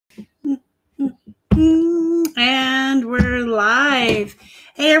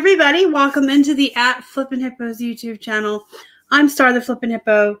Hey everybody, welcome into the Flippin Hippos YouTube channel. I'm Star the Flippin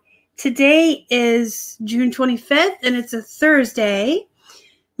Hippo. Today is June 25th and it's a Thursday.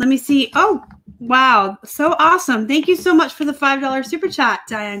 Let me see. Oh, wow. So awesome. Thank you so much for the $5 super chat,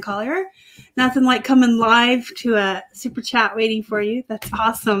 Diane Collier. Nothing like coming live to a super chat waiting for you. That's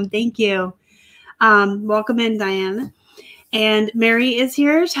awesome. Thank you. Welcome in, Diane. And Mary is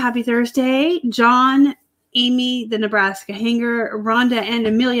here. Happy Thursday. John, Amy, the Nebraska Hanger, Rhonda, and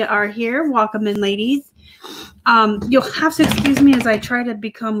Amelia are here. Welcome in, ladies. You'll have to excuse me as I try to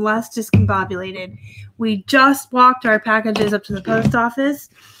become less discombobulated. We just walked our packages up to the post office.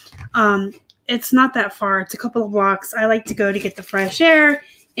 It's not that far. It's a couple of blocks. I like to go to get the fresh air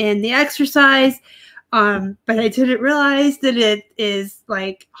and the exercise. But I didn't realize that it is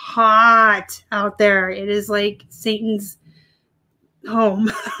like hot out there. It is like Satan's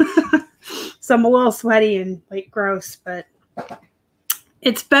home. So I'm a little sweaty and like gross, but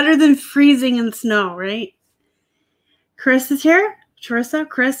it's better than freezing in snow, right? Chris is here.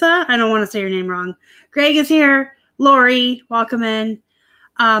 Carissa. I don't want to say your name wrong. Greg is here. Lori, welcome in.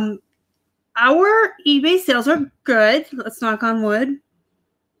 Our eBay sales are good. Let's knock on wood.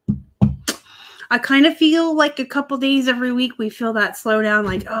 I kind of feel like a couple days every week we feel that slowdown,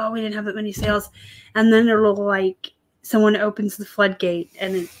 like, oh, we didn't have that many sales. And then it'll like someone opens the floodgate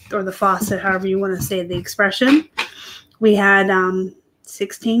or the faucet, however you want to say the expression. We had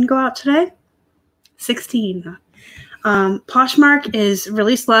 16 go out today. 16. Poshmark is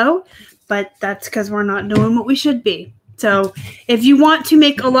really slow, but that's because we're not doing what we should be. So if you want to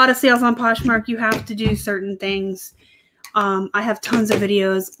make a lot of sales on Poshmark, you have to do certain things. I have tons of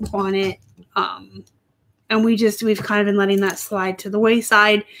videos on it. And we've kind of been letting that slide to the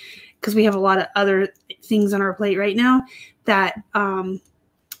wayside because we have a lot of other things on our plate right now that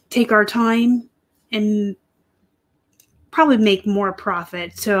take our time and probably make more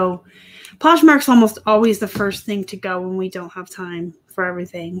profit. So Poshmark's almost always the first thing to go when we don't have time for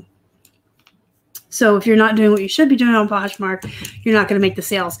everything. So if you're not doing what you should be doing on Poshmark, you're not going to make the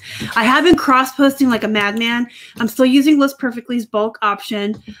sales. I have been cross-posting like a madman. I'm still using List Perfectly's bulk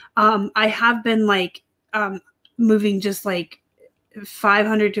option. I have been like moving just like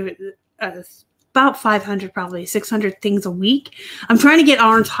 500 to about 500, probably 600 things a week. I'm trying to get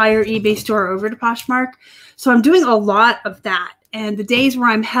our entire eBay store over to Poshmark. So I'm doing a lot of that. And the days where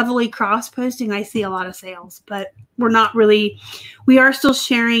I'm heavily cross-posting, I see a lot of sales. But we are still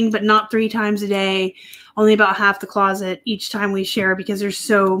sharing, but not 3 times a day. Only about half the closet each time we share because there's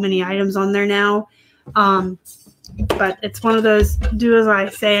so many items on there now. But it's one of those do as I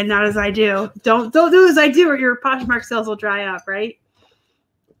say and not as I do. Don't do as I do or your Poshmark sales will dry up, right?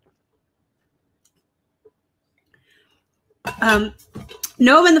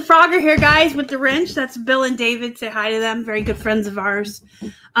 Noam and the Frog are here, guys, with the wrench. That's Bill and David. Say hi to them. Very good friends of ours.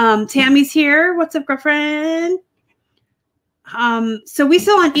 Tammy's here. What's up, girlfriend? So we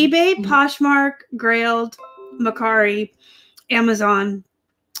sell on eBay, Poshmark, Grailed, Macari, Amazon.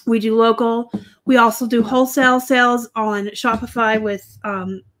 We do local. We also do wholesale sales on Shopify with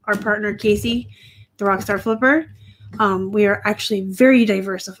our partner, Casey, the Rockstar Flipper. We are actually very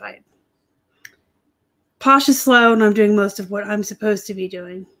diversified. Posh is slow, and I'm doing most of what I'm supposed to be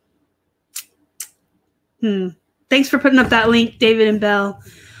doing. Thanks for putting up that link, David and Belle.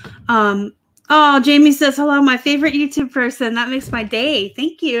 Oh, Jamie says, hello, my favorite YouTube person. That makes my day.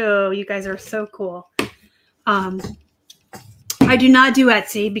 Thank you. You guys are so cool. I do not do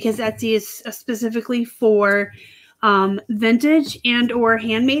Etsy because Etsy is specifically for vintage and or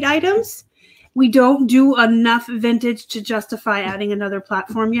handmade items. We don't do enough vintage to justify adding another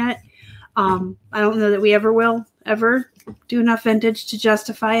platform yet. I don't know that we ever will do enough vintage to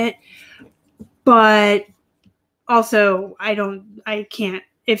justify it, but also I can't,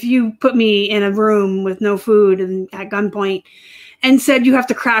 if you put me in a room with no food and at gunpoint and said, you have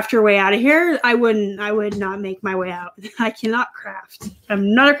to craft your way out of here, I would not make my way out. I cannot craft.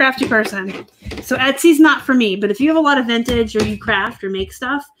 I'm not a crafty person. So Etsy's not for me, but if you have a lot of vintage or you craft or make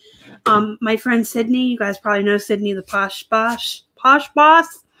stuff, my friend Sydney, you guys probably know Sydney, the Posh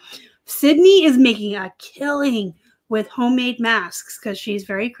Boss. Sydney is making a killing with homemade masks because she's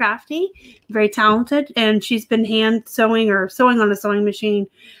very crafty, very talented, and she's been hand sewing or sewing on a sewing machine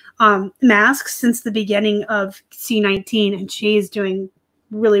masks since the beginning of C19, and she's doing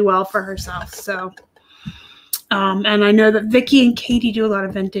really well for herself. So, and I know that Vicky and Katie do a lot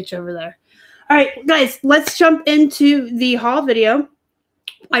of vintage over there. All right, guys, let's jump into the haul video.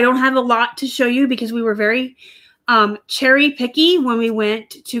 I don't have a lot to show you because we were very cherry picky when we went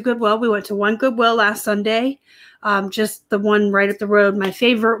to Goodwill. We went to one Goodwill last Sunday, just the one right up the road. My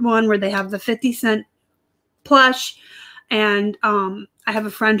favorite one where they have the 50-cent plush and I have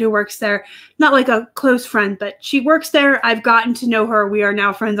a friend who works there, not like a close friend, but she works there. I've gotten to know her. We are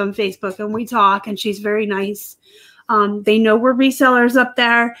now friends on Facebook, and we talk, and she's very nice. They know we're resellers up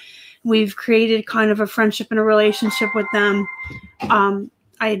there. We've created kind of a friendship and a relationship with them.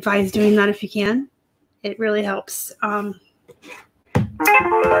 I advise doing that if you can. It really helps. I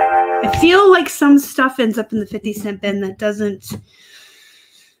feel like some stuff ends up in the 50-cent bin that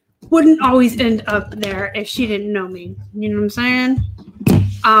wouldn't always end up there if she didn't know me. You know what I'm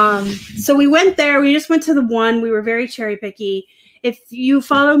saying? So we went there. We just went to the one. We were very cherry picky. If you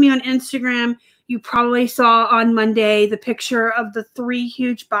follow me on Instagram, you probably saw on Monday the picture of the 3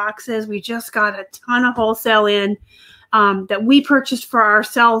 huge boxes. We just got a ton of wholesale in that we purchased for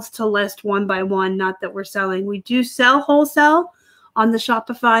ourselves to list one by one, not that we're selling. We do sell wholesale on the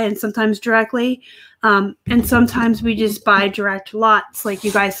Shopify and sometimes directly. And sometimes we just buy direct lots. Like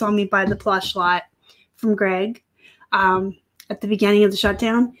you guys saw me buy the Plush lot from Greg at the beginning of the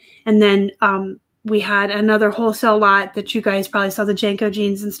shutdown. And then we had another wholesale lot that you guys probably saw the Janko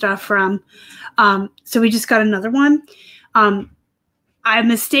jeans and stuff from. So we just got another one. I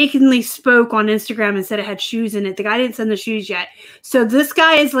mistakenly spoke on Instagram and said it had shoes in it. The guy didn't send the shoes yet. So this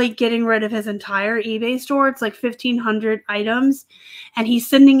guy is like getting rid of his entire eBay store. It's like 1,500 items. And he's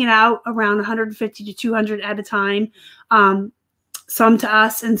sending it out around 150 to 200 at a time. Some to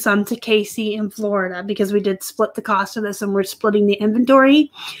us and some to Casey in Florida, because we did split the cost of this and we're splitting the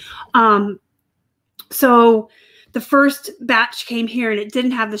inventory. So the first batch came here and it didn't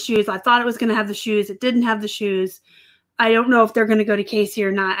have the shoes. I thought it was going to have the shoes. It didn't have the shoes. I don't know if they're going to go to Casey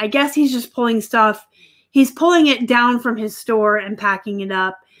or not. I guess he's just pulling stuff. He's pulling it down from his store and packing it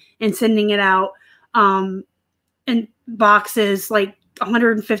up and sending it out in boxes, like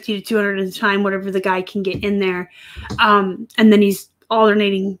 150 to 200 at a time, whatever the guy can get in there. And then he's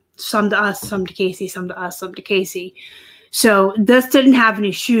alternating some to us, some to Casey, some to us, some to Casey. So this didn't have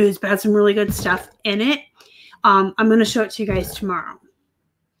any shoes, but had some really good stuff in it. I'm going to show it to you guys tomorrow.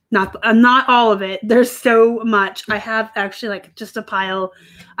 Not all of it. There's so much. I have actually like just a pile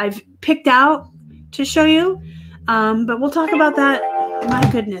I've picked out to show you. But we'll talk about that. My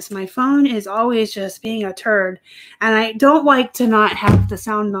goodness, my phone is always just being a turd. And I don't like to not have the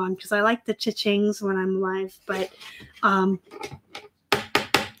sound on because I like the cha-chings when I'm live. But what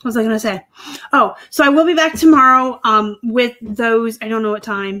was I going to say? Oh, so I will be back tomorrow with those. I don't know what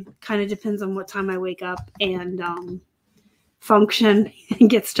time. Kind of depends on what time I wake up and function and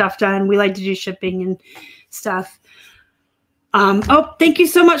get stuff done. We like to do shipping and stuff. Oh, thank you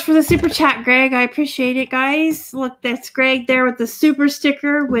so much for the super chat, Greg. I appreciate it, guys. Look, that's Greg there with the super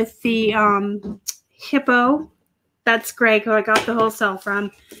sticker with the hippo. That's Greg, who I got the wholesale from.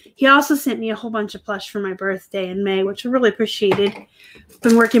 He also sent me a whole bunch of plush for my birthday in May, which I really appreciated.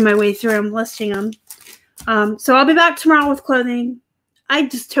 Been working my way through them, listing them. So I'll be back tomorrow with clothing. I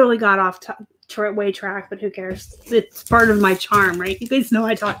just totally got off way track, but who cares? It's part of my charm, right? You guys know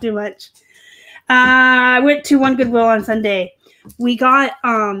I talk too much. I went to one Goodwill on Sunday. We got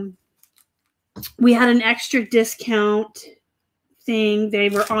we had an extra discount thing they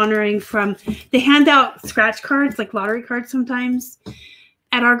were honoring from. They hand out scratch cards, like lottery cards sometimes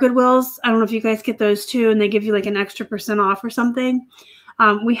at our Goodwills. I don't know if you guys get those too, and they give you like an extra % off or something.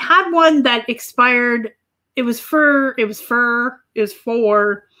 We had one that expired. It was for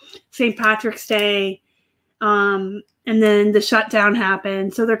St. Patrick's Day, and then the shutdown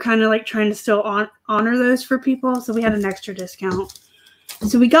happened. So they're kind of like trying to still honor those for people. So we had an extra discount.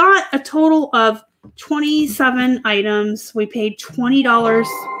 So we got a total of 27 items. We paid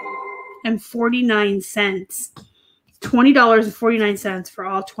 $20.49. $20.49 for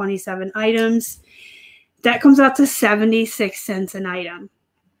all 27 items. That comes out to 76 cents an item.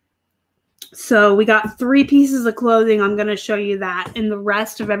 So we got 3 pieces of clothing. I'm going to show you that. And the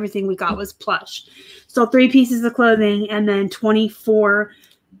rest of everything we got was plush. So 3 pieces of clothing and then 24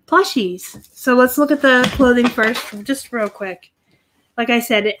 plushies. So let's look at the clothing first, just real quick. Like I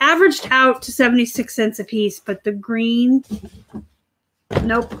said, it averaged out to 76 cents a piece, but the green,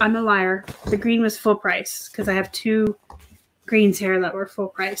 nope, I'm a liar. The green was full price because I have 2 greens here that were full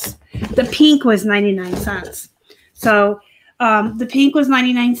price. The pink was 99 cents. So the pink was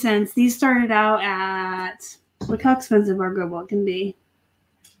 99 cents. These started out at, look how expensive our Goodwill can be.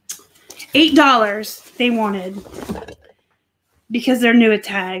 $8 they wanted because they're new at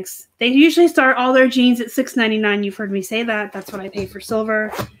tags. They usually start all their jeans at $6.99. You've heard me say that. That's what I pay for silver.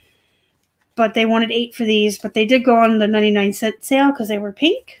 But they wanted $8 for these. But they did go on the 99-cent sale because they were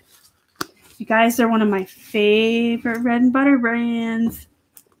pink. You guys, they're one of my favorite bread and butter brands.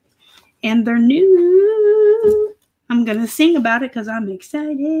 And they're new. I'm going to sing about it because I'm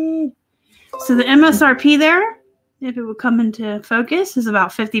excited. So the MSRP there, if it would come into focus, is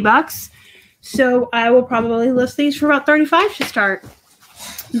about $50. So I will probably list these for about $35 to start.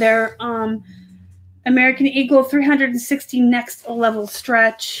 They're American Eagle 360 next level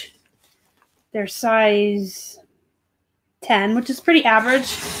stretch. They're size 10, which is pretty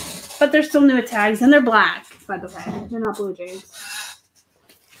average, but they're still new tags, and they're black, by the way. They're not blue jays.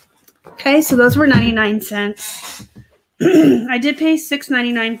 Okay, so those were 99 cents. I did pay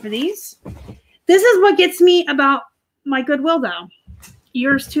 $6.99 for these. This is what gets me about my Goodwill, though.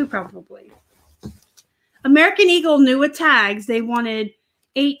 Yours too, probably. American Eagle knew with tags they wanted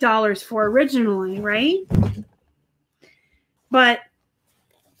 $8 for originally, right? But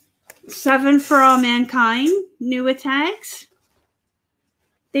 7 for All Mankind, new with tags,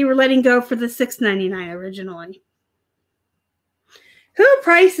 they were letting go for the $6.99 originally. Who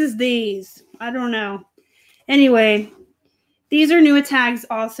prices these? I don't know. Anyway, these are new with tags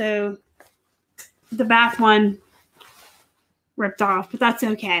also. The back one ripped off, but that's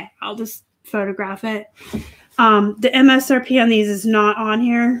okay. I'll just photograph it. The MSRP on these is not on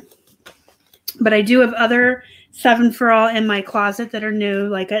here, but I do have other 7 for All in my closet that are new,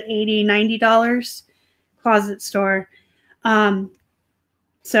 like at $80, $90 closet store.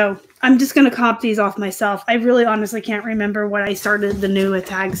 So I'm just going to comp these off myself. I really honestly can't remember what I started the new with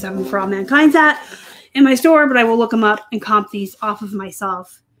tag 7 for All Mankind's at in my store, but I will look them up and comp these off of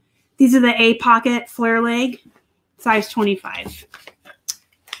myself. These are the A pocket flare leg, size 25.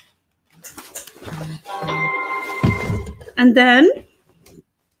 And then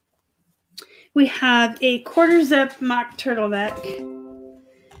we have a quarter zip mock turtleneck.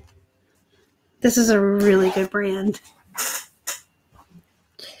 This is a really good brand.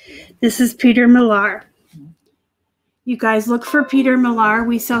 This is Peter Millar. You guys look for Peter Millar.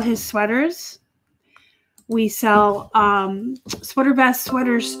 We sell his sweaters. We sell sweater vests,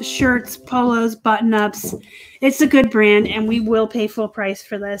 sweaters, shirts, polos, button-ups. It's a good brand, and we will pay full price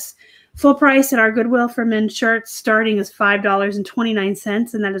for this. Full price at our Goodwill for men's shirts starting is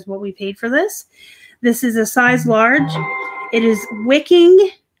 $5.29, and that is what we paid for this. This is a size large. It is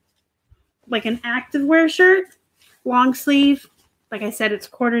wicking, like an activewear shirt, long sleeve. Like I said, it's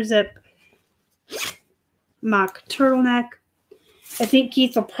quarter zip mock turtleneck. I think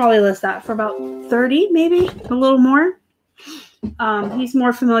Keith will probably list that for about 30, maybe a little more. He's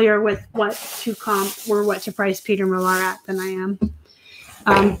more familiar with what to comp or what to price Peter Millar at than I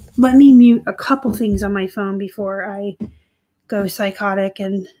am. Let me mute a couple things on my phone before I go psychotic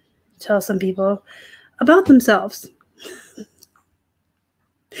and tell some people about themselves.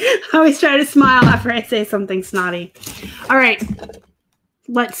 I always try to smile after I say something snotty. All right,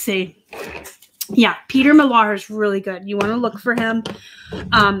 let's see. Yeah, Peter Millar is really good. You want to look for him,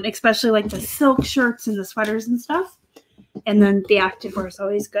 especially like the silk shirts and the sweaters and stuff. And then the activewear is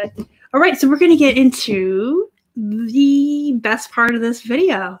always good. All right, so we're going to get into the best part of this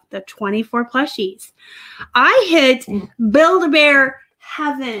video, the 24 plushies. I hit Build-A-Bear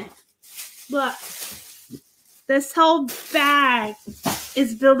heaven. Look, this whole bag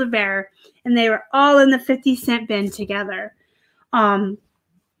is Build-A-Bear, and they were all in the 50-cent bin together.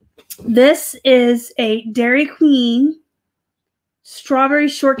 This is a Dairy Queen strawberry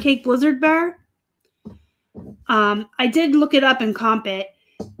shortcake blizzard bear. I did look it up and comp it,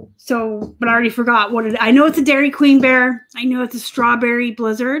 but I already forgot what it is. I know it's a Dairy Queen bear. I know it's a strawberry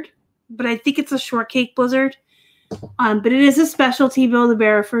blizzard, but I think it's a shortcake blizzard. But it is a specialty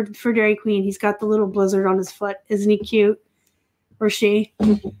Build-A-Bear for Dairy Queen. He's got the little blizzard on his foot. Isn't he cute? Or she?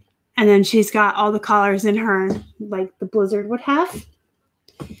 And then she's got all the collars in her, like the blizzard would have.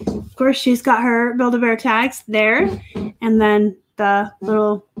 Of course, she's got her Build-A-Bear tags there. And then the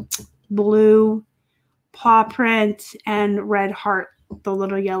little blue paw print and red heart, the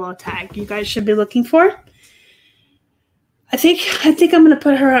little yellow tag you guys should be looking for. I think I'm going to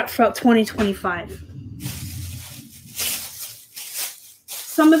put her up for about $20.25.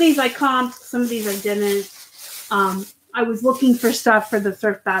 Some of these I comped, some of these I didn't. I was looking for stuff for the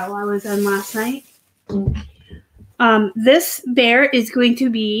thrift battle I was in last night. This bear is going to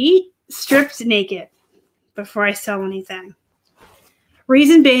be stripped naked before I sell anything.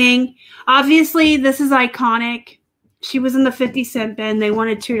 Reason being, obviously, this is iconic. She was in the 50-cent bin. They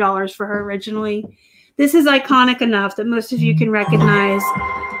wanted $2 for her originally. This is iconic enough that most of you can recognize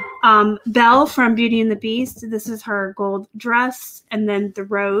Belle from Beauty and the Beast. This is her gold dress, and then the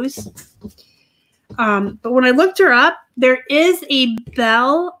rose. But when I looked her up, there is a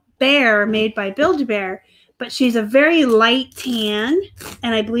Belle bear made by Build-A-Bear, but she's a very light tan,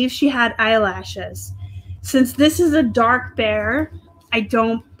 and I believe she had eyelashes. Since this is a dark bear, I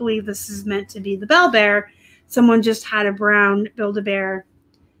don't believe this is meant to be the Belle bear. Someone just had a brown Build-A-Bear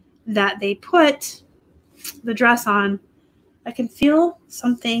that they put the dress on, I can feel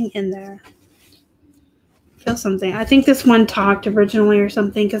something in there. Feel something. I think this one talked originally or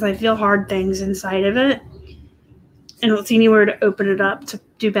something because I feel hard things inside of it. I don't see anywhere to open it up to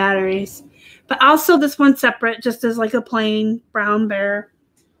do batteries. But I'll sell this one separate just as like a plain brown bear.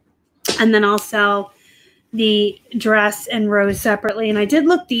 And then I'll sell the dress and rose separately. And I did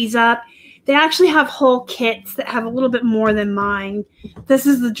look these up. They actually have whole kits that have a little bit more than mine. This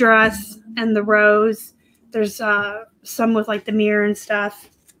is the dress and the rose. There's some with like the mirror and stuff.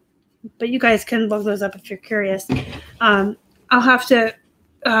 But you guys can look those up if you're curious. I'll have to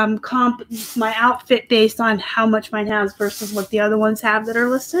comp my outfit based on how much mine has versus what the other ones have that are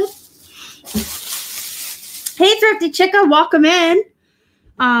listed. Hey, Thrifty Chica, welcome in.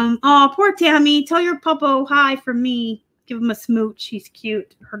 Oh, poor Tammy. Tell your puppo hi from me. Give him a smooch. He's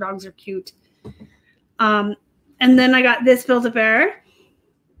cute. Her dogs are cute. And then I got this Build-A-Bear.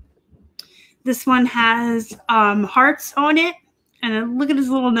 This one has hearts on it. And look at his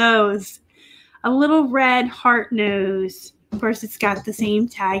little nose. A little red heart nose. Of course, it's got the same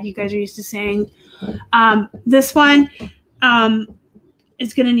tag you guys are used to saying. This one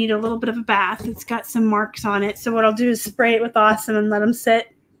is going to need a little bit of a bath. It's got some marks on it. So what I'll do is spray it with Awesome and let them sit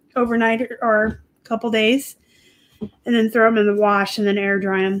overnight or a couple days. And then throw them in the wash and then air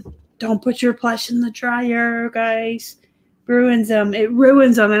dry them. Don't put your plush in the dryer, guys. Ruins them. It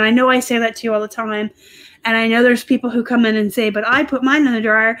ruins them. And I know I say that to you all the time. And I know there's people who come in and say, but I put mine in the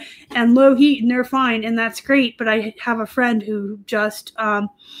dryer and low heat and they're fine. And that's great. But I have a friend who just found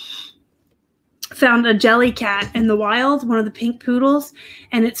a jelly cat in the wild, one of the pink poodles,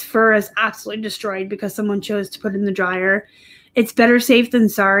 and its fur is absolutely destroyed because someone chose to put it in the dryer. It's better safe than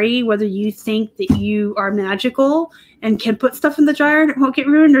sorry, whether you think that you are magical and can put stuff in the dryer and it won't get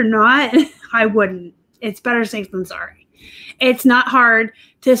ruined or not. I wouldn't. It's better safe than sorry. It's not hard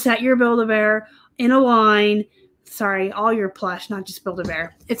to set your Build-A-Bear in a line. Sorry, all your plush, not just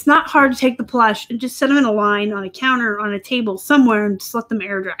Build-A-Bear. It's not hard to take the plush and just set them in a line on a counter, on a table, somewhere, and just let them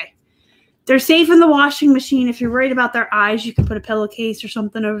air dry. They're safe in the washing machine. If you're worried about their eyes, you can put a pillowcase or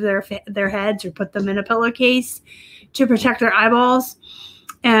something over their heads or put them in a pillowcase to protect their eyeballs.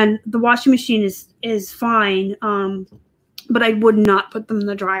 And the washing machine is fine, but I would not put them in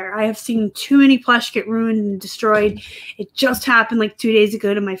the dryer. I have seen too many plush get ruined and destroyed. It just happened like 2 days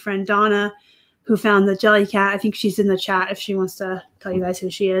ago to my friend Donna, who found the jelly cat. I think she's in the chat if she wants to tell you guys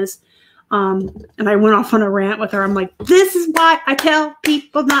who she is. And I went off on a rant with her. I'm like, this is why I tell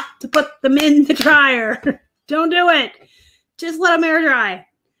people not to put them in the dryer. Don't do it. Just let them air dry.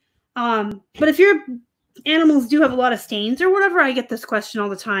 But if your animals do have a lot of stains or whatever, I get this question all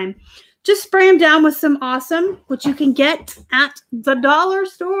the time. Just spray them down with some Awesome, which you can get at the dollar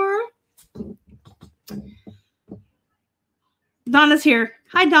store. Donna's here.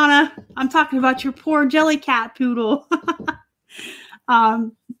 Hi, Donna. I'm talking about your poor jelly cat poodle.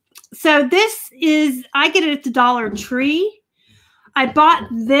 So this is, I get it at the Dollar Tree. I bought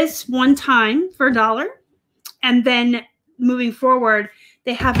this one time for $1. And then moving forward,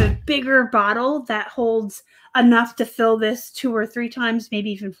 they have a bigger bottle that holds enough to fill this 2 or 3 times,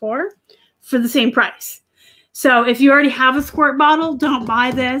 maybe even 4, for the same price. So if you already have a squirt bottle, don't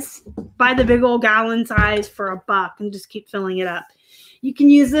buy this. Buy the big old gallon size for $1 and just keep filling it up. You can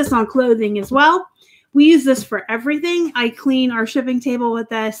use this on clothing as well. We use this for everything. I clean our shipping table with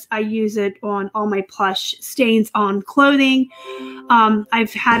this. I use it on all my plush stains on clothing.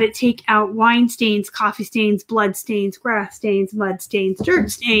 I've had it take out wine stains, coffee stains, blood stains, grass stains, mud stains, dirt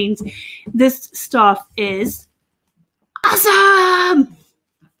stains. This stuff is awesome.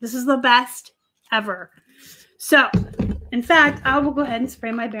 This is the best ever. So, in fact, I will go ahead and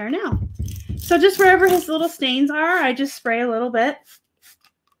spray my bear now. So just wherever his little stains are, I just spray a little bit.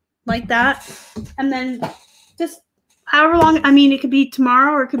 Like that, and then just however long, I mean, it could be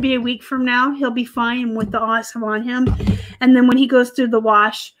tomorrow or it could be a week from now, he'll be fine with the Awesome on him. And then when he goes through the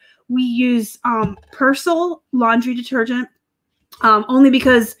wash, we use Persil laundry detergent, only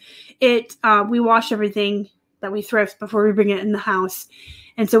because we wash everything that we thrift before we bring it in the house,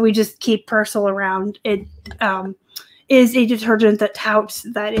 and so we just keep Persil around. It is a detergent that touts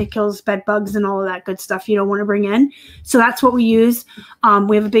that it kills bed bugs and all of that good stuff you don't want to bring in. So that's what we use.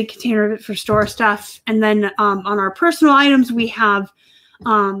 We have a big container of it for store stuff. And then on our personal items, we have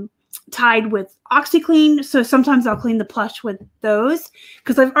tied with OxyClean. So sometimes I'll clean the plush with those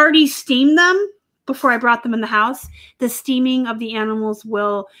because I've already steamed them before I brought them in the house. The steaming of the animals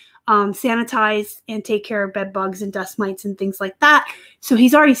will sanitize and take care of bed bugs and dust mites and things like that. So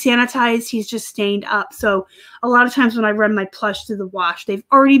he's already sanitized. He's just stained up. So a lot of times when I run my plush through the wash, they've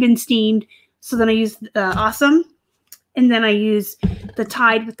already been steamed. So then I use Awesome And then I use the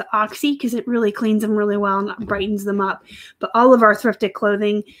Tide with the Oxy because it really cleans them really well and brightens them up. But all of our thrifted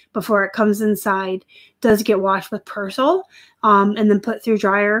clothing before it comes inside does get washed with Persil and then put through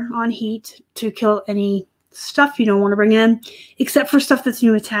dryer on heat to kill any stuff you don't want to bring in, except for stuff that's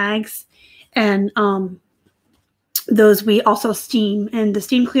new with tags. And those we also steam. And the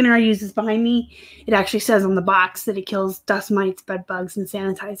steam cleaner I use is behind me. It actually says on the box that it kills dust mites, bed bugs, and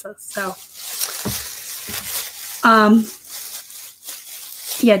sanitizes. So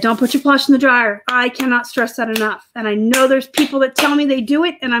yeah, don't put your plush in the dryer. I cannot stress that enough. And I know there's people that tell me they do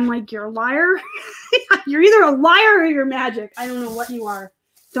it, and I'm like, you're a liar. You're either a liar or you're magic. I don't know what you are.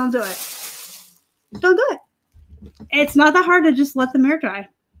 Don't do it. Don't do it. It's not that hard to just let them air dry.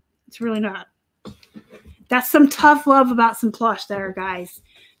 It's really not. That's some tough love about some plush there, guys.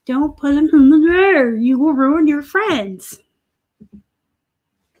 Don't put them in the dryer. You will ruin your friends.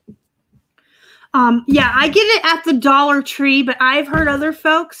 Yeah, I get it at the Dollar Tree, but I've heard other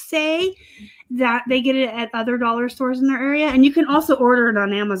folks say that they get it at other dollar stores in their area. And you can also order it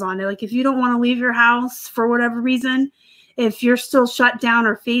on Amazon. Like if you don't want to leave your house for whatever reason, if you're still shut down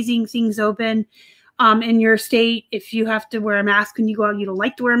or phasing things open in your state, if you have to wear a mask when you go out, you don't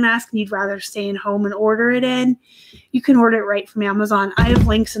like to wear a mask and you'd rather stay in home and order it in, you can order it right from Amazon. I have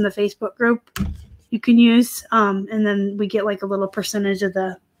links in the Facebook group you can use. And then we get like a little percentage of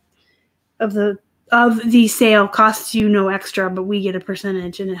the sale. Costs you no extra, but we get a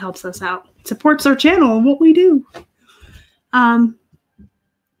percentage and it helps us out. It supports our channel and what we do. Hi,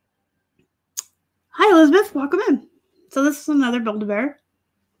 Elizabeth. Welcome in. So this is another Build-A-Bear.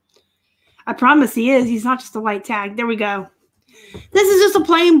 I promise he is. He's not just a white tag. There we go. This is just a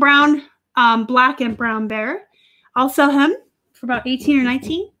plain brown, black and brown bear. I'll sell him for about 18 or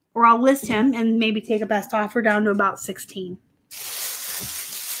 19, or I'll list him and maybe take a best offer down to about 16.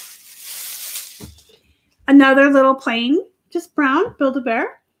 Another little plain, just brown,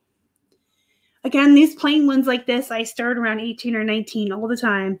 Build-A-Bear. Again, these plain ones like this, I start around 18 or 19 all the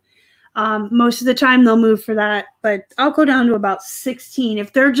time. Most of the time they'll move for that, but I'll go down to about 16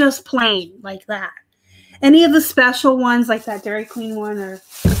 if they're just plain like that. Any of the special ones like that Dairy Queen one or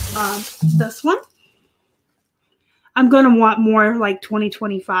this one, I'm going to want more like 20,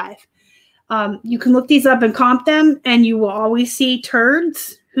 25. You can look these up and comp them, and you will always see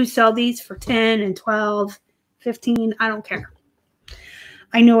turds who sell these for 10 and 12, 15. I don't care.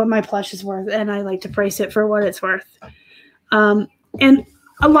 I know what my plush is worth, and I like to price it for what it's worth. And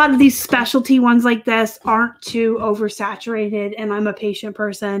a lot of these specialty ones like this aren't too oversaturated, and I'm a patient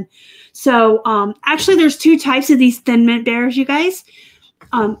person. So actually, there's two types of these thin mint bears, you guys.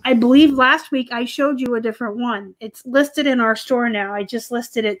 I believe last week I showed you a different one. It's listed in our store now. I just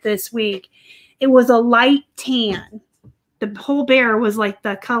listed it this week. It was a light tan. The whole bear was like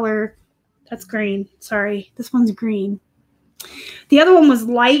the color. That's green. Sorry. This one's green. The other one was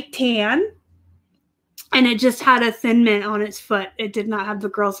light tan. And it just had a thin mint on its foot. It did not have the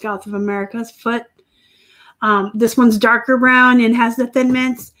Girl Scouts of America's foot. This one's darker brown and has the thin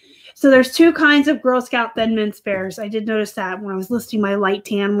mints. So there's two kinds of Girl Scout thin mints bears. I did notice that when I was listing my light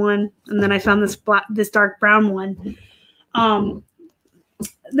tan one. And then I found this dark brown one.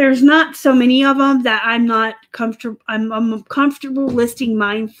 There's not so many of them that I'm not comfortable. I'm comfortable listing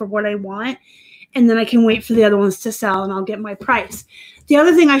mine for what I want. And then I can wait for the other ones to sell and I'll get my price. The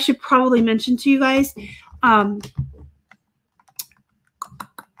other thing I should probably mention to you guys, hold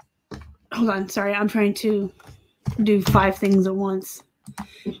on, sorry, I'm trying to do 5 things at once.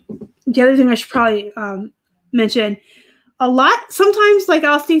 The other thing I should probably mention, sometimes like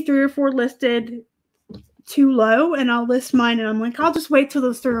I'll see 3 or 4 listed too low and I'll list mine and I'm like, I'll just wait till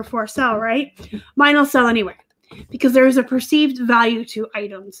those 3 or 4 sell, right? Mine will sell anyway because there is a perceived value to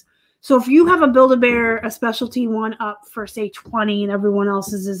items. So if you have a Build-A-Bear, a specialty one up for say 20 and everyone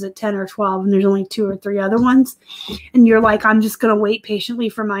else's is at 10 or 12 and there's only 2 or 3 other ones and you're like, I'm just going to wait patiently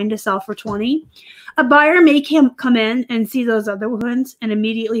for mine to sell for 20. A buyer may come in and see those other ones and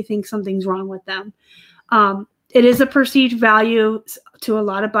immediately think something's wrong with them. It is a perceived value to a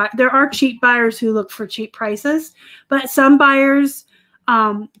lot of buyers. There are cheap buyers who look for cheap prices, but some buyers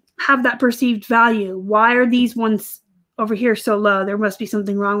have that perceived value. Why are these ones over here so low? There must be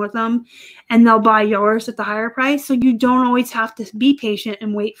something wrong with them, and they'll buy yours at the higher price. So you don't always have to be patient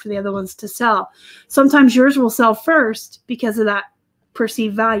and wait for the other ones to sell. Sometimes yours will sell first because of that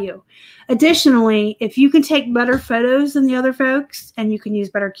perceived value. Additionally, if you can take better photos than the other folks and you can use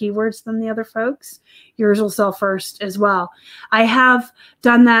better keywords than the other folks, yours will sell first as well. I have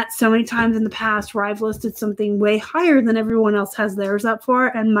done that so many times in the past where I've listed something way higher than everyone else has theirs up for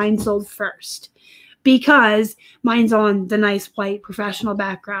and mine sold first. because mine's on the nice white professional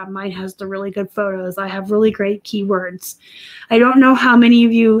background. Mine has the really good photos. I have really great keywords. I don't know how many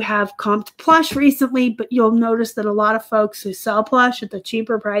of you have comped Plush recently, but you'll notice that a lot of folks who sell Plush at the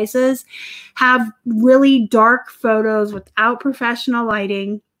cheaper prices have really dark photos without professional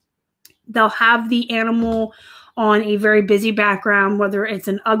lighting. They'll have the animal on a very busy background, whether it's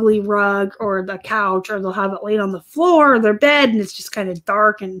an ugly rug or the couch, or they'll have it laid on the floor or their bed and it's just kind of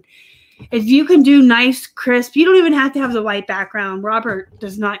dark. And if you can do nice, crisp, you don't even have to have the white background. Robert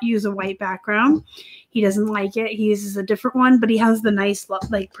does not use a white background. He doesn't like it. He uses a different one, but he has the nice,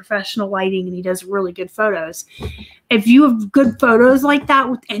 like, professional lighting, and he does really good photos. If you have good photos like that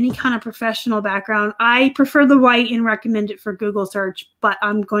with any kind of professional background, I prefer the white and recommend it for Google search, but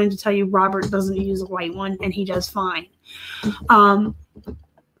I'm going to tell you Robert doesn't use a white one, and he does fine. And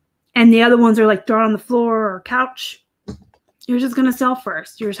the other ones are like thrown on the floor or couch. Yours is going to sell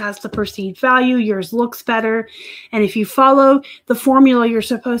first. Yours has the perceived value. Yours looks better. And if you follow the formula you're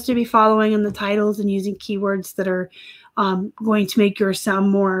supposed to be following in the titles and using keywords that are going to make yours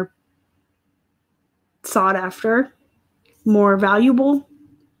sound more sought after, more valuable,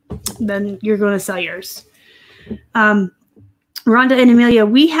 then you're going to sell yours. Rhonda and Amelia,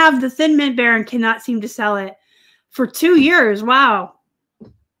 we have the Thin Mint Bear and cannot seem to sell it for 2 years. Wow.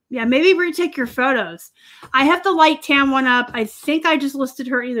 Yeah, maybe retake your photos. I have the light tan one up. I think I just listed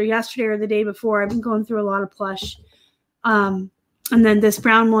her either yesterday or the day before. I've been going through a lot of Plush. And then this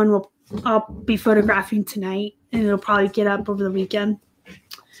brown one I'll be photographing tonight, and it'll probably get up over the weekend.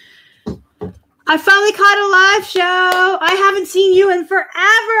 I finally caught a live show. I haven't seen you in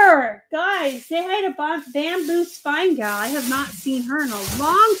forever. Guys, say hi to Bamboo Spine Gal. I have not seen her in a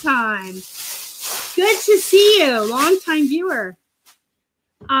long time. Good to see you. Long-time viewer.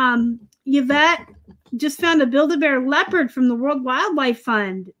 Yvette just found a Build-A-Bear leopard from the World Wildlife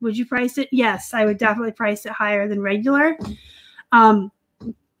Fund. Would you price it? Yes, I would definitely price it higher than regular. The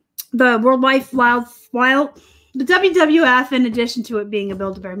the WWF, in addition to it being a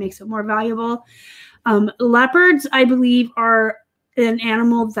Build-A-Bear, makes it more valuable. Leopards, I believe, are an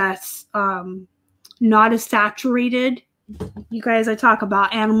animal that's not as saturated. You guys, I talk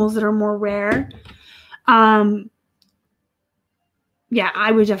about animals that are more rare. Yeah,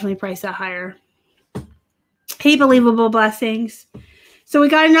 I would definitely price that higher. Hey, Believable Blessings. So we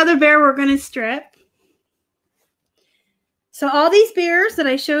got another bear we're going to strip. So all these bears that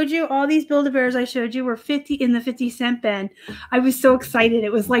I showed you, all these Build-A-Bears I showed you were 50 in the 50-cent bin. I was so excited.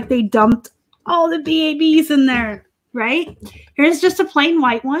 It was like they dumped all the BABs in there, right? Here's just a plain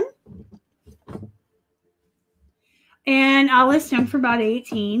white one. And I'll list him for about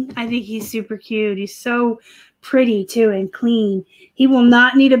 18. I think he's super cute. He's so pretty too and clean. He will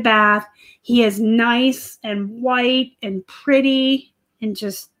not need a bath. He is nice and white and pretty and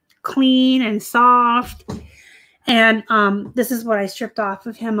just clean and soft. And this is what I stripped off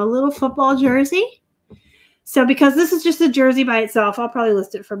of him, a little football jersey. So because this is just a jersey by itself, I'll probably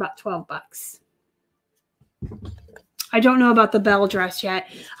list it for about 12 bucks. I don't know about the bell dress yet.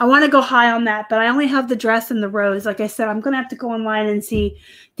 I want to go high on that, but I only have the dress and the rose. Like I said, I'm going to have to go online and see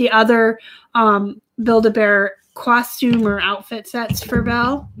the other Build-A-Bear costume or outfit sets for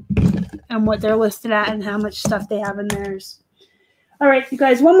Belle and what they're listed at and how much stuff they have in theirs. All right, you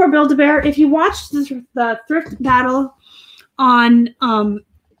guys, one more Build-A-Bear. If you watched the thrift battle on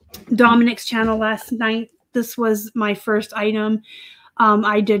Dominic's channel last night, this was my first item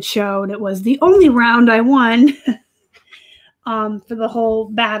I did show, and it was the only round I won for the whole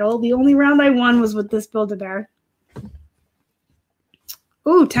battle. The only round I won was with this Build-A-Bear.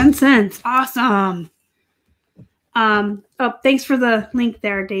 Ooh, 10 cents. Awesome. Oh, thanks for the link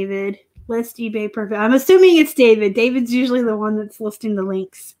there, David. List eBay perfect. I'm assuming it's David. David's usually the one that's listing the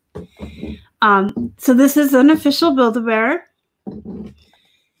links. So this is an official Build-A-Bear.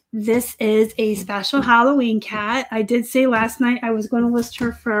 This is a special Halloween cat. I did say last night I was going to list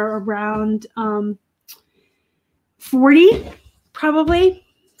her for around 40, probably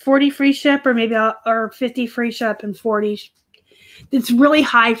 40 free ship, or maybe or 50 free ship and 40. It's really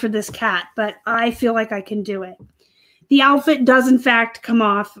high for this cat, but I feel like I can do it. The outfit does, in fact, come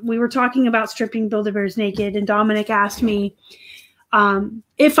off. We were talking about stripping Build-A-Bears naked, and Dominic asked me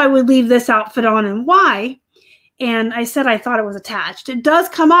if I would leave this outfit on and why. And I said I thought it was attached. It does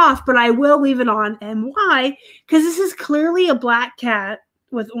come off, but I will leave it on. And why? Because this is clearly a black cat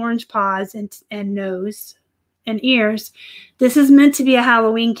with orange paws and nose and ears. This is meant to be a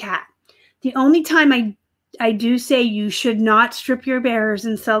Halloween cat. The only time I do say you should not strip your bears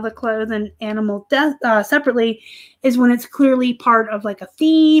and sell the clothes and animal separately is when it's clearly part of like a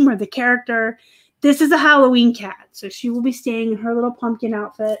theme or the character. This is a Halloween cat, so she will be staying in her little pumpkin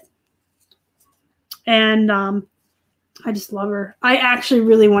outfit. And I just love her. I actually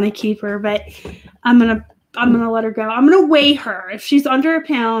really want to keep her, but I'm gonna let her go. I'm gonna weigh her. If she's under a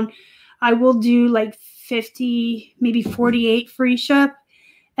pound, I will do like 50, maybe 48 free ship.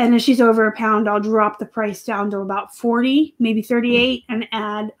 And if she's over a pound, I'll drop the price down to about 40, maybe 38, and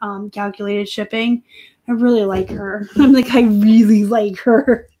add calculated shipping. I really like her. I really like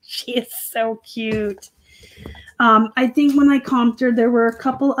her. She is so cute. I think when I comped her, there were a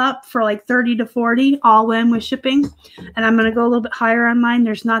couple up for like 30 to 40, all in with shipping. And I'm going to go a little bit higher on mine.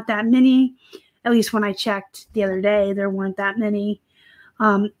 There's not that many. At least when I checked the other day, there weren't that many.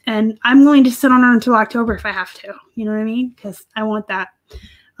 And I'm willing to sit on her until October if I have to. You know what I mean? Because I want that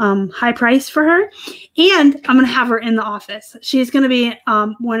high price for her. And I'm going to have her in the office. She's going to be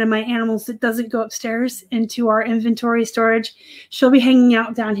one of my animals that doesn't go upstairs into our inventory storage. She'll be hanging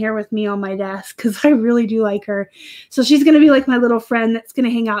out down here with me on my desk because I really do like her. So she's going to be like my little friend that's going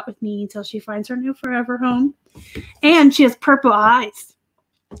to hang out with me until she finds her new forever home. And she has purple eyes.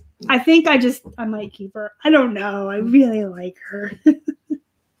 I think I might keep her. I don't know. I really like her.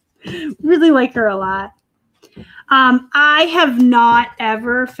 Really like her a lot. I have not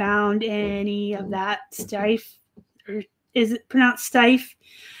ever found any of that stife, or is it pronounced stife?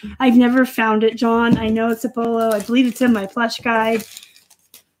 I've never found it, John. I know it's a polo. I believe it's in my plush guide,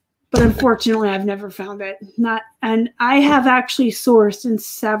 but unfortunately, I've never found it. And I have actually sourced in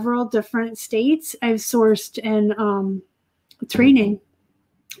several different states. I've sourced in training.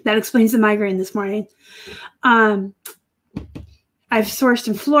 That explains the migraine this morning. I've sourced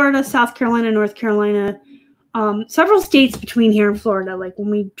in Florida, South Carolina, North Carolina. Several states between here and Florida. Like when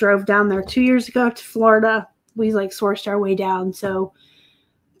we drove down there 2 years ago to Florida, we like sourced our way down. So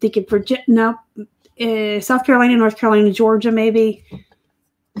I think South Carolina, North Carolina, Georgia, maybe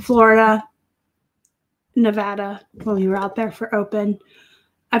Florida, Nevada when we were out there for open.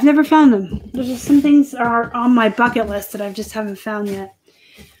 I've never found them. There's just some things are on my bucket list that I just haven't found yet.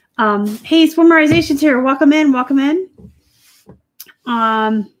 Hey, Swimmerization's here. Welcome in. Welcome in.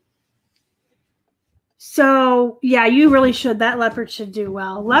 So, yeah, you really should. That leopard should do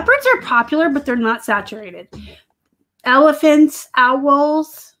well. Leopards are popular, but they're not saturated. Elephants,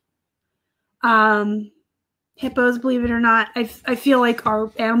 owls, hippos, believe it or not. I feel like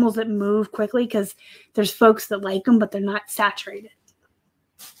are animals that move quickly because there's folks that like them, but they're not saturated.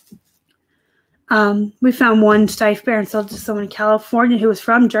 We found one stife bear and sold to someone in California who was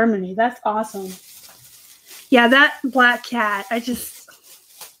from Germany. That's awesome. Yeah, that black cat, I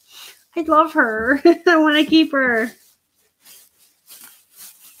love her. I want to keep her.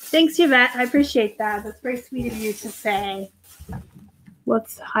 Thanks, Yvette. I appreciate that. That's very sweet of you to say.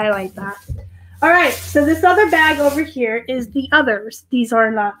 Let's highlight that. All right. So this other bag over here is the others. These are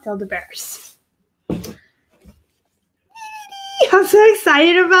not Build-A-Bears. I'm so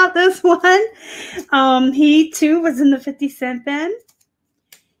excited about this one. He, too, was in the 50-cent bin.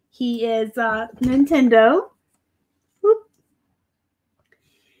 He is Nintendo.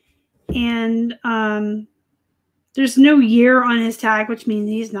 And there's no year on his tag, which means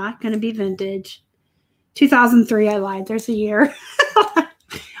he's not going to be vintage. 2003, I lied. There's a year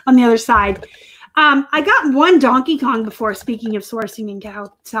on the other side. I got one Donkey Kong before, speaking of sourcing in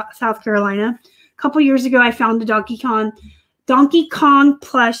South Carolina. A couple years ago, I found a Donkey Kong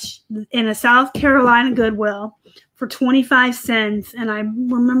plush in a South Carolina Goodwill for 25 cents. And I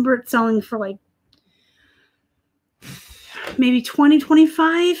remember it selling for like maybe 20,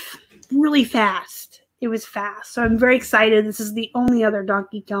 25. Really fast. It was fast. So I'm very excited. This is the only other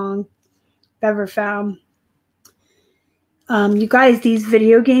Donkey Kong I've ever found. You guys, these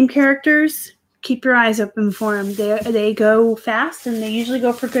video game characters, keep your eyes open for them. They go fast and they usually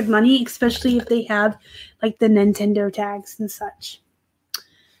go for good money, especially if they have like the Nintendo tags and such.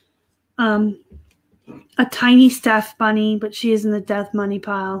 A tiny Steph bunny, but she is in the death money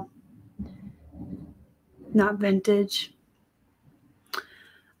pile. Not vintage.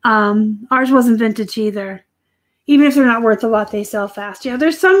 Ours wasn't vintage either. Even if they're not worth a lot, they sell fast. Yeah,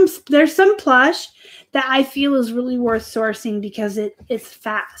 there's some plush that I feel is really worth sourcing because it's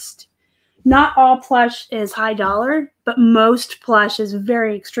fast. Not all plush is high dollar, but most plush is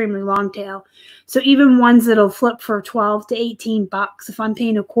very extremely long tail. So even ones that'll flip for 12 to 18 bucks, if I'm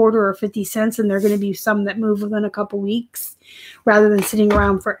paying a quarter or 50 cents, and they're going to be some that move within a couple weeks rather than sitting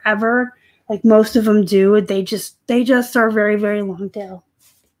around forever, like most of them do, they just are very, very long tail.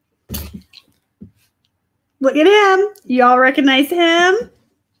 Look at him. Y'all recognize him?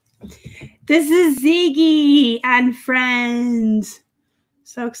 This is Ziggy and Friends.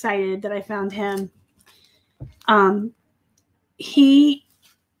 So excited that I found him. I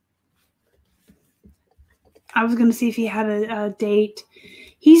was going to see if he had a date.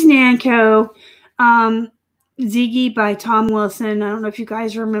 He's Nanco. Ziggy by Tom Wilson. I don't know if you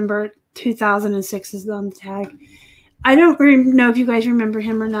guys remember. 2006 is on the tag. I don't know if you guys remember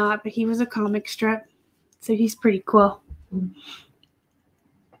him or not, but he was a comic strip, so he's pretty cool.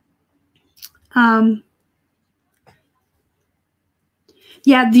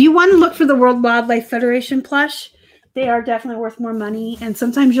 Yeah, do you want to look for the World Wildlife Federation plush? They are definitely worth more money, and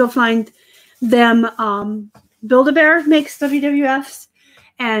sometimes you'll find them. Build-A-Bear makes WWFs,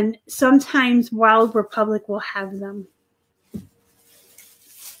 and sometimes Wild Republic will have them.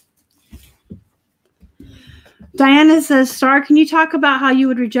 Diana says, Star, can you talk about how you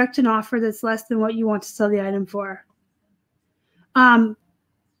would reject an offer that's less than what you want to sell the item for? I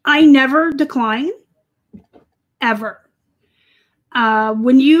never decline, ever.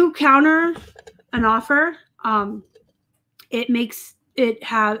 When you counter an offer, it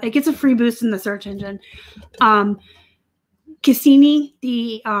gets a free boost in the search engine. Cassini,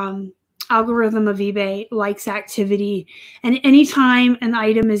 the algorithm of eBay, likes activity, and anytime an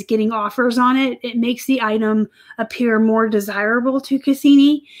item is getting offers on it, it makes the item appear more desirable to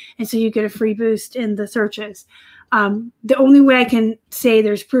Cassini, and so you get a free boost in the searches. The only way I can say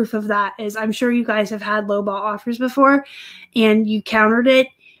there's proof of that is I'm sure you guys have had lowball offers before and you countered it,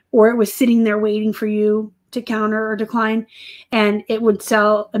 or it was sitting there waiting for you to counter or decline, and it would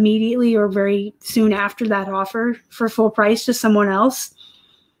sell immediately or very soon after that offer for full price to someone else.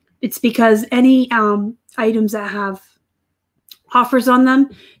 It's because any items that have offers on them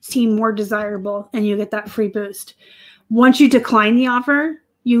seem more desirable, and you get that free boost. Once you decline the offer,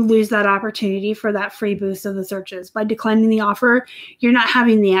 you lose that opportunity for that free boost of the searches. By declining the offer, you're not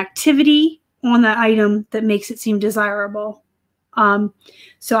having the activity on that item that makes it seem desirable.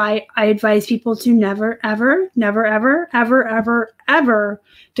 So I advise people to never, ever, never, ever, ever, ever, ever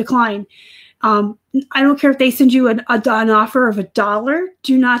decline. I don't care if they send you an offer of $1,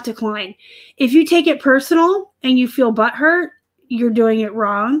 do not decline. If you take it personal and you feel butthurt, you're doing it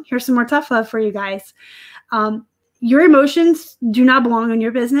wrong. Here's some more tough love for you guys. Your emotions do not belong in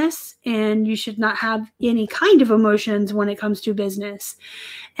your business, and you should not have any kind of emotions when it comes to business.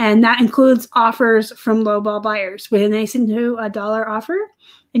 And that includes offers from lowball buyers. When they send you a $1 offer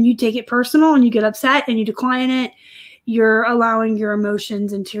and you take it personal and you get upset and you decline it, you're allowing your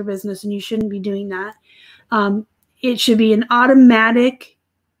emotions into your business, and you shouldn't be doing that. It should be an automatic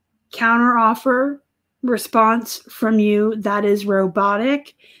counter offer response from you that is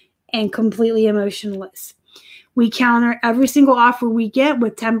robotic and completely emotionless. We counter every single offer we get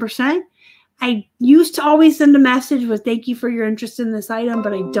with 10%. I used to always send a message with thank you for your interest in this item,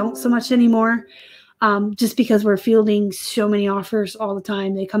 but I don't so much anymore, just because we're fielding so many offers all the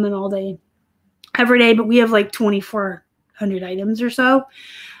time. They come in all day, every day, but we have like 2,400 items or so.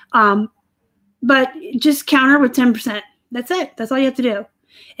 But just counter with 10%. That's it. That's all you have to do.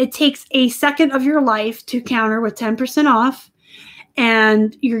 It takes a second of your life to counter with 10% off,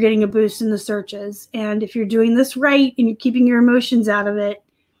 and you're getting a boost in the searches. And if you're doing this right and you're keeping your emotions out of it,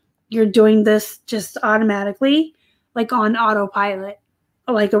 you're doing this just automatically, like on autopilot,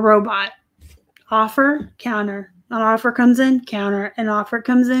 like a robot. Offer, counter. An offer comes in, counter. An offer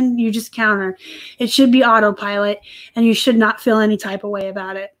comes in, you just counter. It should be autopilot, and you should not feel any type of way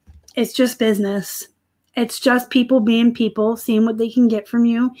about it. It's just business. It's just people being people, seeing what they can get from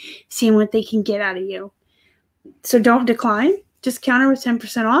you, seeing what they can get out of you. So don't decline. Just counter with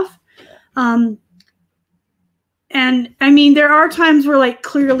 10% off. And I mean, there are times where, like,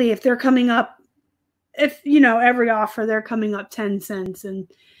 clearly if they're coming up, if, you know, every offer, they're coming up 10 cents and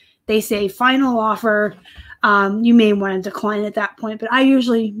they say final offer, you may want to decline at that point, but I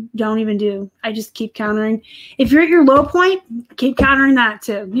usually don't even do. I just keep countering. If you're at your low point, keep countering that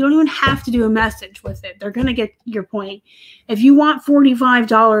too. You don't even have to do a message with it. They're going to get your point. If you want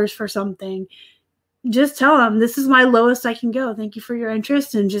 $45 for something, just tell them, this is my lowest I can go. Thank you for your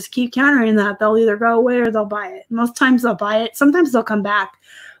interest, and just keep countering that. They'll either go away or they'll buy it. Most times they'll buy it. Sometimes they'll come back.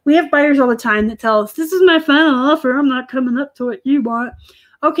 We have buyers all the time that tell us, this is my final offer. I'm not coming up to what you want.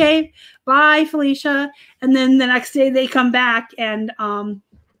 Okay, bye, Felicia. And then the next day they come back and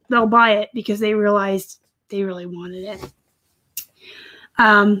they'll buy it because they realized they really wanted it.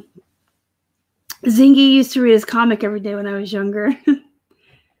 Zingy used to read his comic every day when I was younger.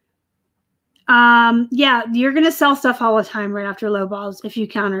 Yeah, you're going to sell stuff all the time right after low balls if you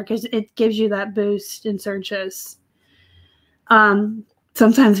counter, because it gives you that boost in searches.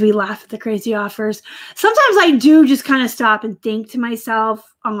 Sometimes we laugh at the crazy offers. Sometimes I do just kind of stop and think to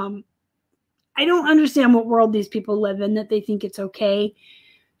myself, I don't understand what world these people live in that they think it's okay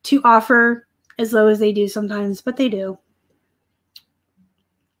to offer as low as they do sometimes, but they do.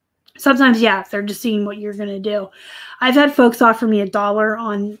 Sometimes, yeah, they're just seeing what you're going to do. I've had folks offer me $1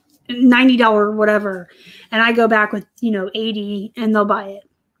 on $90 whatever, and I go back with, you know, 80, and they'll buy it.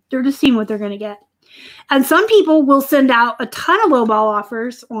 They're just seeing what they're going to get. And some people will send out a ton of lowball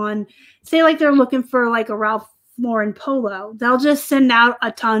offers on, say, like they're looking for like a Ralph Lauren polo. They'll just send out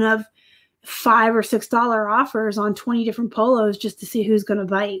a ton of $5 or $6 offers on 20 different polos just to see who's going to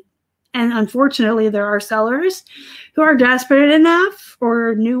bite. And unfortunately, there are sellers who are desperate enough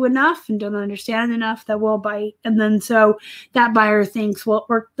or new enough and don't understand enough that will bite. And then so that buyer thinks, well, it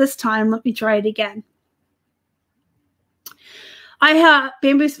worked this time. Let me try it again. I have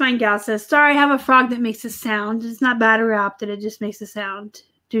Bamboo Spine Gal says, sorry, I have a frog that makes a sound. It's not battery opted. It just makes a sound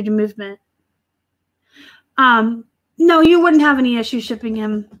due to movement. No, you wouldn't have any issue shipping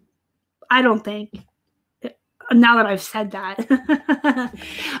him. I don't think. Now that I've said that.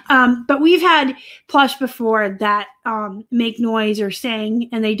 But we've had plush before that make noise or sing,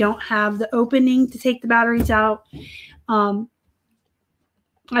 and they don't have the opening to take the batteries out.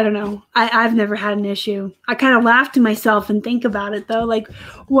 I don't know. I've never had an issue. I kind of laugh to myself and think about it, though. Like,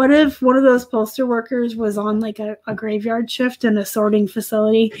 what if one of those postal workers was on, like, a graveyard shift in a sorting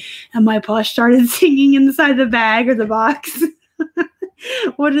facility, and my Posh started singing inside the bag or the box?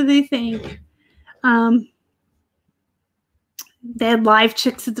 What do they think? They had live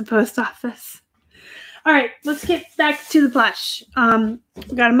chicks at the post office. All right, let's get back to the plush. We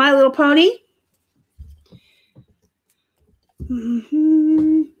got a My Little Pony.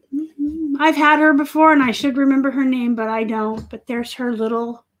 I've had her before, and I should remember her name, but I don't. But there's her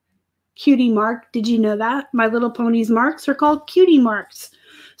little cutie mark. Did you know that? My Little Pony's marks are called cutie marks.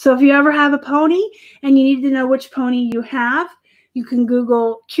 So if you ever have a pony and you need to know which pony you have, you can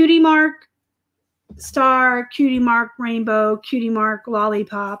Google cutie mark, star, cutie mark, rainbow, cutie mark,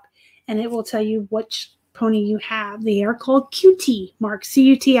 lollipop, and it will tell you which pony you have. They are called cutie marks,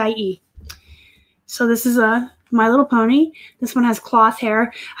 C-U-T-I-E. So this is a My Little Pony. This one has cloth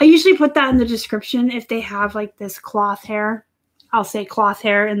hair. I usually put that in the description if they have like this cloth hair. I'll say cloth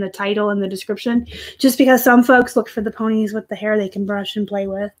hair in the title and the description, just because some folks look for the ponies with the hair they can brush and play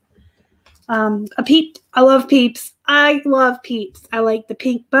with. A peep. I love peeps. I love peeps. I like the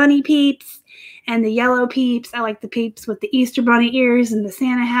pink bunny peeps and the yellow peeps. I like the peeps with the Easter bunny ears and the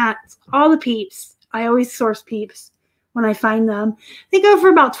Santa hats. All the peeps. I always source peeps when I find them. They go for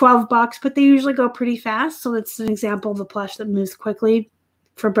about $12, but they usually go pretty fast. So it's an example of a plush that moves quickly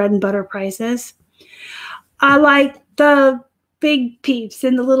for bread and butter prices. I like the big peeps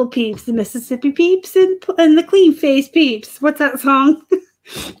and the little peeps, the Mississippi peeps and the clean face peeps. What's that song?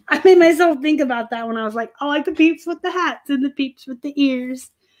 I made myself think about that when I was like, I like the peeps with the hats and the peeps with the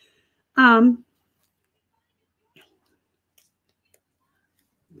ears. Awesome.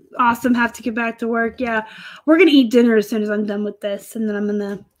 Have to get back to work. Yeah. We're going to eat dinner as soon as I'm done with this. And then I'm going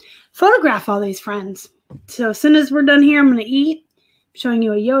to photograph all these friends. So as soon as we're done here, I'm going to eat, showing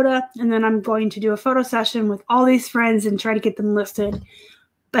you a Yoda. And then I'm going to do a photo session with all these friends and try to get them listed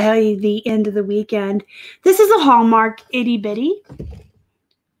by the end of the weekend. This is a Hallmark itty bitty.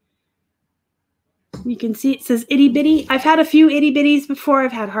 You can see it says itty bitty. I've had a few itty bitties before.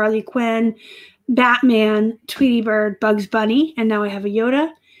 I've had Harley Quinn, Batman, Tweety Bird, Bugs Bunny, and now I have a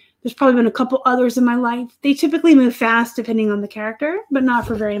Yoda. There's probably been a couple others in my life. They typically move fast depending on the character, but not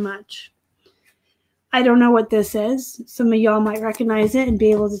for very much. I don't know what this is. Some of y'all might recognize it and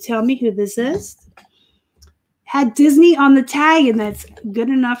be able to tell me who this is. Had Disney on the tag, and that's good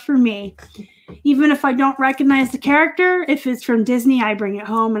enough for me. Even if I don't recognize the character, if it's from Disney, I bring it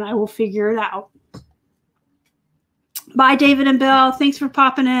home and I will figure it out. Bye, David and Bill. Thanks for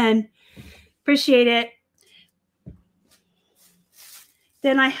popping in. Appreciate it.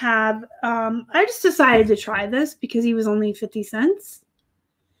 Then I have, I just decided to try this because he was only 50 cents.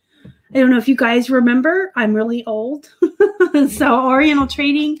 I don't know if you guys remember. I'm really old. So Oriental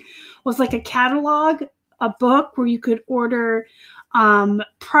Trading was like a catalog, a book where you could order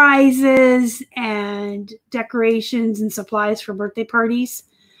prizes and decorations and supplies for birthday parties.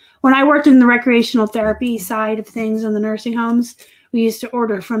 When I worked in the recreational therapy side of things in the nursing homes, we used to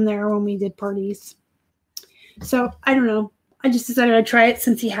order from there when we did parties. So I don't know. I just decided I'd try it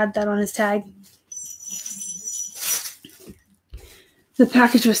since he had that on his tag. The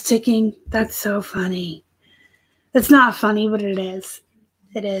package was ticking. That's so funny. It's not funny, but it is.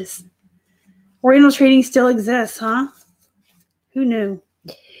 It is. Oriental Trading still exists, huh? Who knew?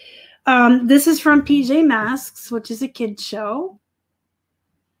 This is from PJ Masks, which is a kids show.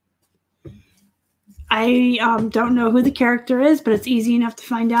 I don't know who the character is, but it's easy enough to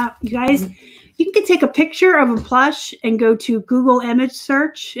find out. You guys, you can take a picture of a plush and go to Google image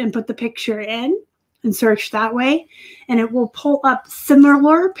search and put the picture in and search that way. And it will pull up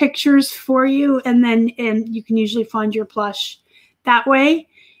similar pictures for you. And then you can usually find your plush that way.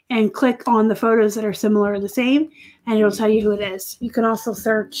 and click on the photos that are similar or the same, and it'll tell you who it is. You can also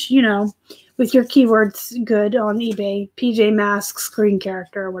search, you know, with your keywords good on eBay, PJ Masks, screen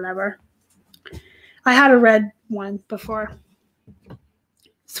character, or whatever. I had a red one before.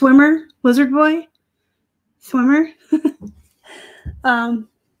 Swimmer, Lizard Boy, Swimmer.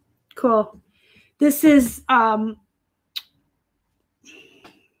 Cool. This is, I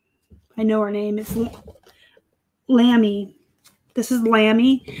know her name. It's Lammy. This is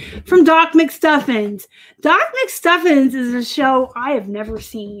Lammy from Doc McStuffins. Doc McStuffins is a show I have never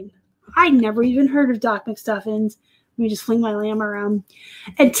seen. I never even heard of Doc McStuffins. Let me just fling my lamb around.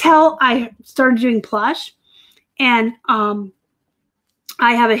 Until I started doing plush. And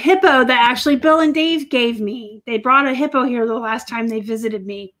I have a hippo that actually Bill and Dave gave me. They brought a hippo here the last time they visited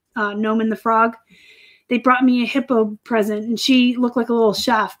me. Noman the Frog. They brought me a hippo present, and she looked like a little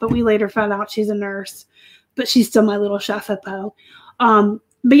chef, but we later found out she's a nurse. But she's still my little chef hippo.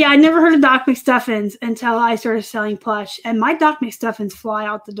 But yeah, I never heard of Doc McStuffins until I started selling plush. And my Doc McStuffins fly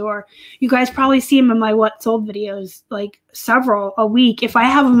out the door. You guys probably see them in my What Sold videos, like several a week. If I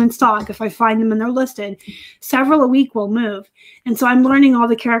have them in stock, if I find them and they're listed, several a week will move. And so I'm learning all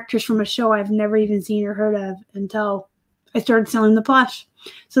the characters from a show I've never even seen or heard of until I started selling the plush.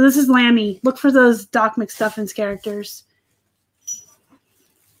 So this is Lammy. Look for those Doc McStuffins characters.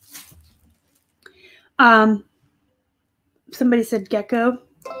 Somebody said gecko.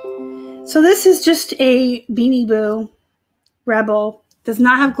 So this is just a Beanie Boo Rebel. Does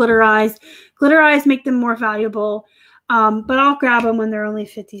not have glitter eyes. Glitter eyes make them more valuable. But I'll grab them when they're only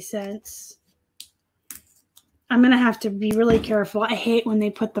 50 cents. I'm going to have to be really careful. I hate when they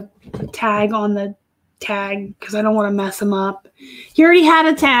put the tag on the tag because I don't want to mess him up. He already had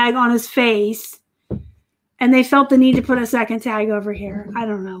a tag on his face. And they felt the need to put a second tag over here. I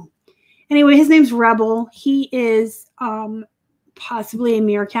don't know. Anyway, his name's Rebel. He is possibly a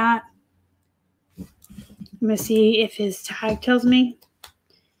meerkat. Let me see if his tag tells me.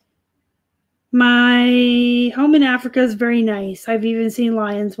 My home in Africa is very nice. I've even seen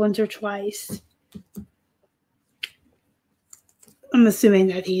lions once or twice. I'm assuming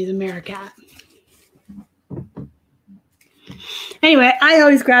that he's a meerkat. Anyway, I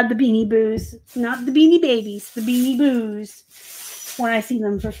always grab the Beanie Boos. Not the Beanie Babies, the Beanie Boos. When I see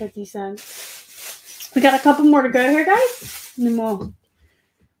them for 50 cents. We got a couple more to go here, guys. And then we'll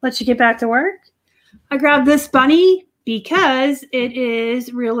let you get back to work. I grabbed this bunny because it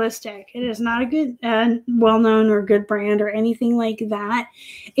is realistic. It is not a good, well-known or good brand or anything like that.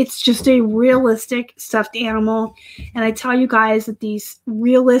 It's just a realistic stuffed animal. And I tell you guys that these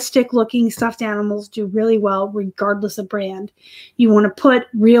realistic-looking stuffed animals do really well regardless of brand. You want to put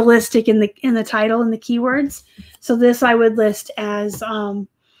realistic in the title and the keywords. So this I would list as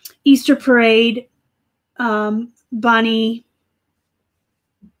Easter Parade, bunny.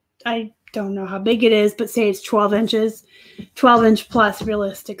 I don't know how big it is, but say it's 12 inches, 12-inch plus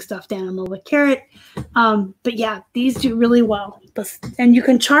realistic stuffed animal with carrot. But yeah, these do really well. And you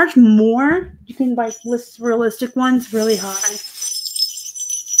can charge more. You can like list realistic ones really high.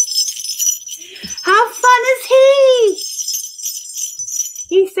 How fun is he?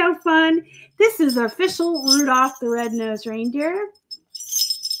 He's so fun. This is official Rudolph the Red-Nosed Reindeer.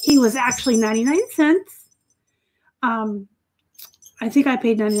 He was actually 99 cents. I think I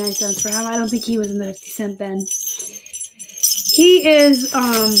paid 99 cents for him. I don't think he was in the 50-cent bin. He is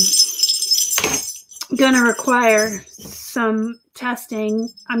going to require some testing.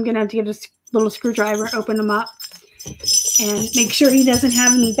 I'm going to have to get a little screwdriver, open him up, and make sure he doesn't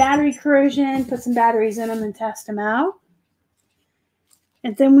have any battery corrosion, put some batteries in him and test him out.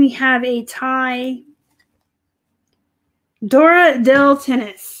 And then we have a Thai Dora Del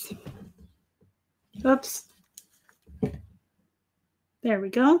Tennis. Oops. There we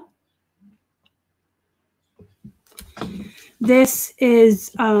go. This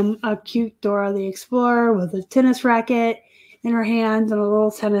is a cute Dora the Explorer with a tennis racket in her hand and a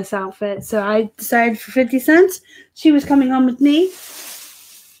little tennis outfit. So I decided for 50 cents, she was coming home with me.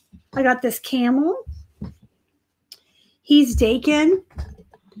 I got this camel. He's Dakin.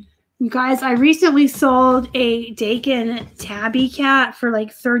 You guys, I recently sold a Dakin tabby cat for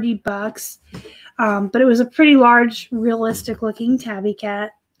like 30 bucks. But it was a pretty large, realistic looking tabby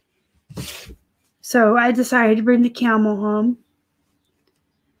cat. So I decided to bring the camel home.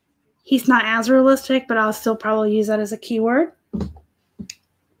 He's not as realistic, but I'll still probably use that as a keyword.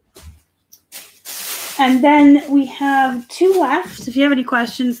 And then we have 2 left. If you have any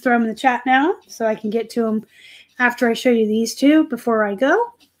questions, throw them in the chat now so I can get to them after I show you these 2 before I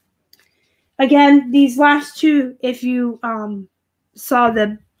go. Again, these last 2, if you saw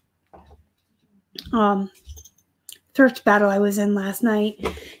the thrift battle I was in last night.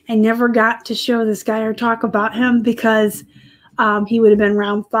 I never got to show this guy or talk about him because he would have been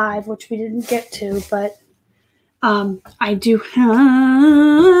round 5, which we didn't get to. But I do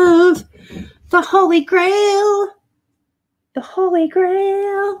have the Holy Grail. The Holy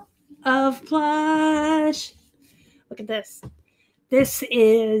Grail of Plush. Look at this. This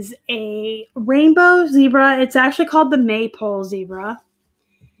is a rainbow zebra. It's actually called the Maypole zebra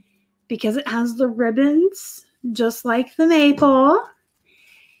because it has the ribbons just like the maypole.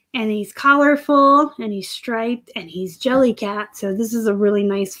 And he's colorful and he's striped and he's Jellycat. So this is a really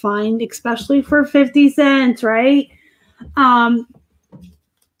nice find, especially for 50 cents, right?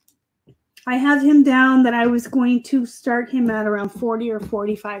 I have him down that I was going to start him at around $40 or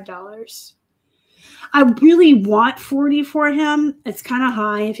 $45. I really want 40 for him. It's kind of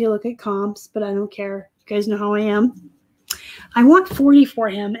high if you look at comps, but I don't care. You guys know how I am. I want 40 for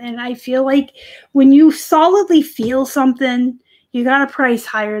him, and I feel like when you solidly feel something, you got to price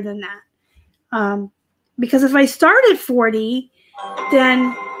higher than that. Because if I start at 40,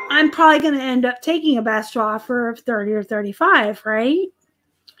 then I'm probably going to end up taking a best offer of 30 or 35, right?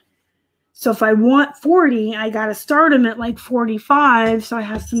 So if I want 40, I got to start him at like 45 so I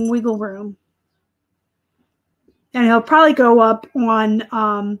have some wiggle room. And he'll probably go up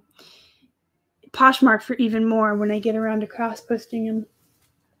on Poshmark for even more when I get around to cross-posting him.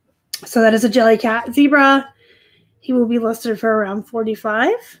 So that is a Jellycat zebra. He will be listed for around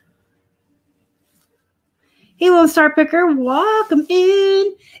 45. Hey, Lone Star Picker, welcome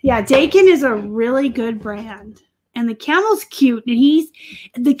in. Yeah, Dakin is a really good brand. And the camel's cute.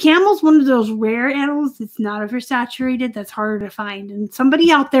 And the camel's one of those rare animals that's not oversaturated, that's harder to find. And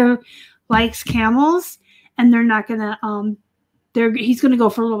somebody out there likes camels, and they're not gonna he's gonna go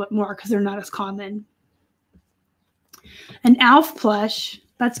for a little bit more because they're not as common. An Alf plush,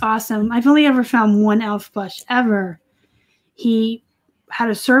 that's awesome. I've only ever found one Alf plush ever. He had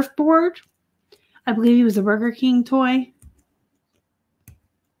a surfboard. I believe he was a Burger King toy.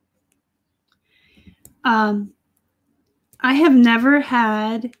 I have never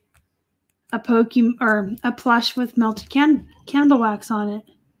had a plush with melted candle wax on it.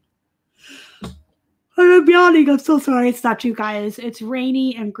 I'm yawning. I'm so sorry. It's not you guys. It's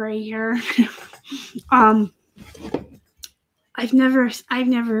rainy and gray here. I've never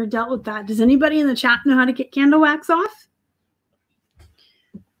dealt with that. Does anybody in the chat know how to get candle wax off?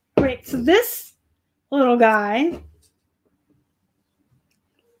 Wait, so this little guy,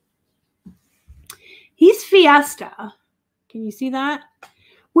 he's Fiesta. Can you see that?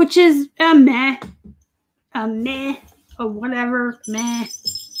 Which is a meh, or whatever, meh.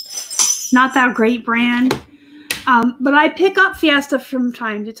 Not that great brand. But I pick up Fiesta from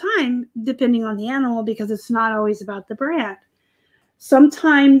time to time, depending on the animal, because it's not always about the brand.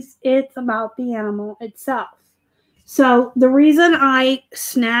 Sometimes it's about the animal itself. So the reason I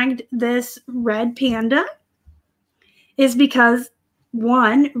snagged this red panda is because,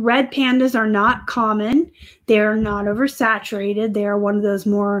 one, red pandas are not common. They're not oversaturated. They are one of those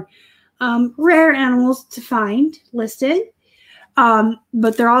more rare animals to find listed.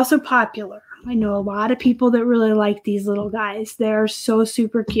 But they're also popular. I know a lot of people that really like these little guys. They're so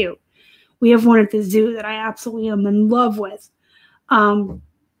super cute. We have one at the zoo that I absolutely am in love with. And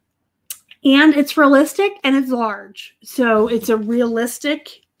it's realistic and it's large. So it's a realistic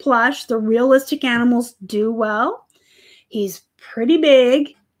plush. The realistic animals do well. He's pretty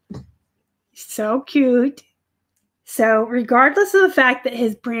big. So cute. So regardless of the fact that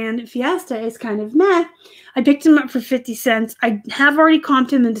his brand Fiesta is kind of meh, I picked him up for 50 cents. I have already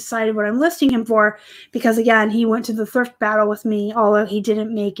comped him and decided what I'm listing him for because, again, he went to the thrift battle with me, although he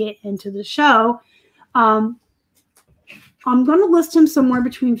didn't make it into the show. I'm going to list him somewhere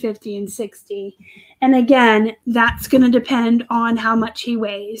between 50 and 60. And, again, that's going to depend on how much he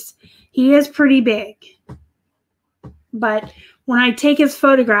weighs. He is pretty big. But when I take his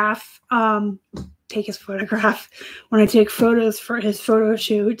photograph, when I take photos for his photo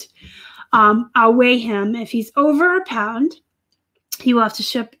shoot, I'll weigh him. If he's over a pound, he will have to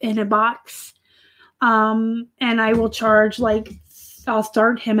ship in a box. And I will charge I'll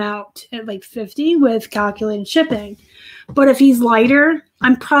start him out at like 50 with calculated shipping. But if he's lighter,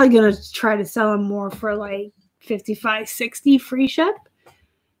 I'm probably going to try to sell him more for like 55, 60 free ship.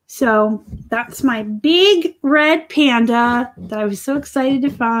 So that's my big red panda that I was so excited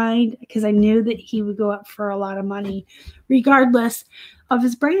to find because I knew that he would go up for a lot of money regardless of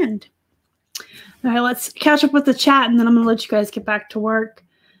his brand. All right, let's catch up with the chat and then I'm going to let you guys get back to work.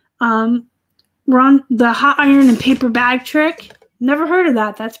 We're on the hot iron and paper bag trick. Never heard of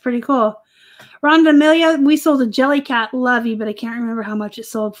that. That's pretty cool. Rhonda Amelia, we sold a Jellycat Lovey, but I can't remember how much it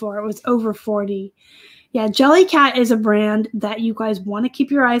sold for. It was over 40. Yeah, Jellycat is a brand that you guys want to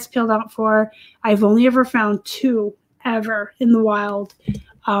keep your eyes peeled out for. I've only ever found 2 ever in the wild.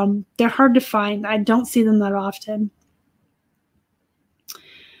 They're hard to find. I don't see them that often.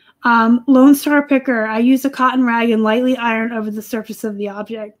 Lone Star Picker. I use a cotton rag and lightly iron over the surface of the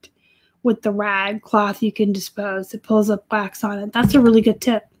object. With the rag cloth you can dispose. It pulls up wax on it. That's a really good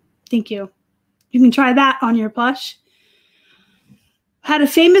tip. Thank you. You can try that on your plush. Had a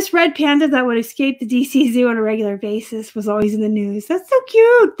famous red panda that would escape the DC Zoo on a regular basis. Was always in the news. That's so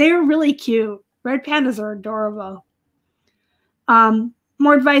cute. They're really cute. Red pandas are adorable.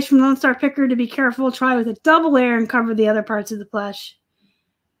 More advice from Lone Star Picker to be careful. Try with a double layer and cover the other parts of the plush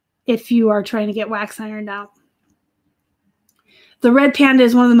if you are trying to get wax ironed out. The red panda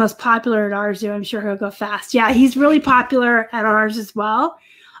is one of the most popular at ours zoo. I'm sure he'll go fast. Yeah, he's really popular at ours as well.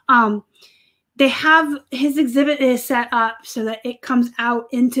 They have his exhibit is set up so that it comes out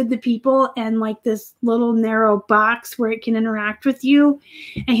into the people and like this little narrow box where it can interact with you.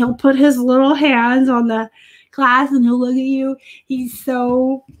 And he'll put his little hands on the glass and he'll look at you. He's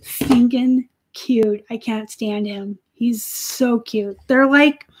so stinking cute. I can't stand him. He's so cute. They're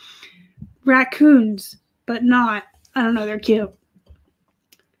like raccoons, but not. I don't know. They're cute.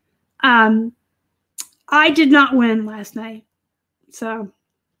 I did not win last night, so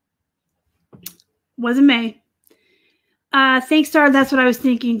wasn't me. Thanks, Star. That's what I was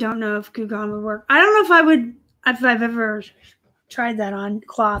thinking. Don't know if Gugan would work. I don't know if I've ever tried that on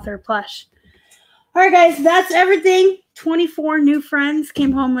cloth or plush. All right, guys, that's everything. 24 new friends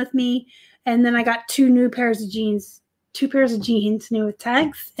came home with me, and then I got 2 new pairs of jeans. 2 pairs of jeans new with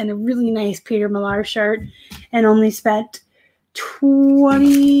tags and a really nice Peter Millar shirt, and only spent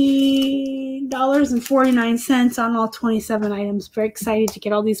 $20.49 on all 27 items. Very excited to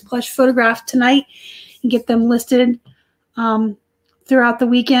get all these plush photographed tonight and get them listed throughout the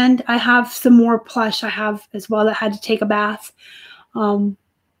weekend. I have some more plush I have as well that had to take a bath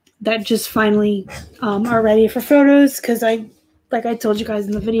that just finally are ready for photos because like I told you guys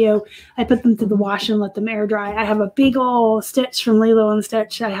in the video, I put them through the wash and let them air dry. I have a big old Stitch from Lilo and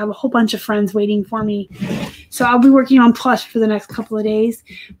Stitch. I have a whole bunch of friends waiting for me. So I'll be working on plush for the next couple of days,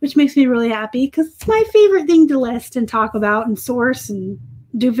 which makes me really happy because it's my favorite thing to list and talk about and source and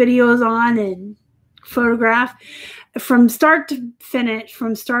do videos on and photograph. From start to finish,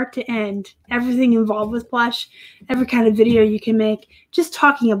 from start to end, everything involved with plush, every kind of video you can make, just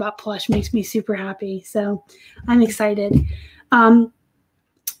talking about plush makes me super happy. So I'm excited.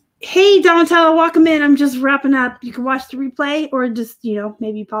 Hey, Donatella, welcome in. I'm just wrapping up. You can watch the replay or just,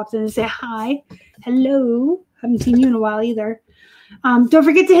 maybe pop in and say hi. Hello. Haven't seen you in a while either. Don't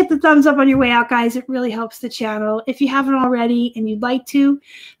forget to hit the thumbs up on your way out, guys. It really helps the channel. If you haven't already and you'd like to,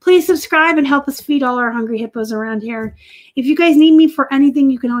 please subscribe and help us feed all our hungry hippos around here. If you guys need me for anything,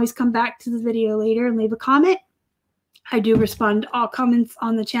 you can always come back to the video later and leave a comment. I do respond to all comments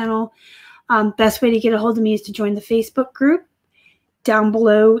on the channel. Best way to get a hold of me is to join the Facebook group. Down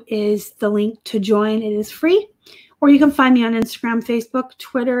below is the link to join. It is free. Or you can find me on Instagram, Facebook,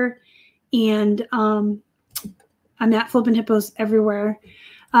 Twitter, and I'm at Flippin' Hippos everywhere.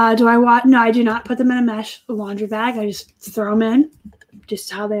 No, I do not put them in a mesh laundry bag. I just throw them in,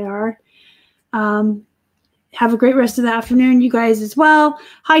 just how they are. Have a great rest of the afternoon, you guys as well.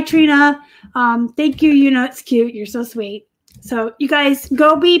 Hi, Trina. Thank you. It's cute. You're so sweet. So you guys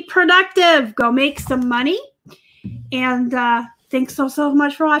go be productive. Go make some money. And thanks so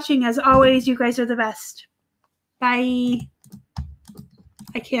much for watching. As always, you guys are the best. Bye.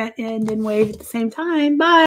 I can't end and wave at the same time. Bye.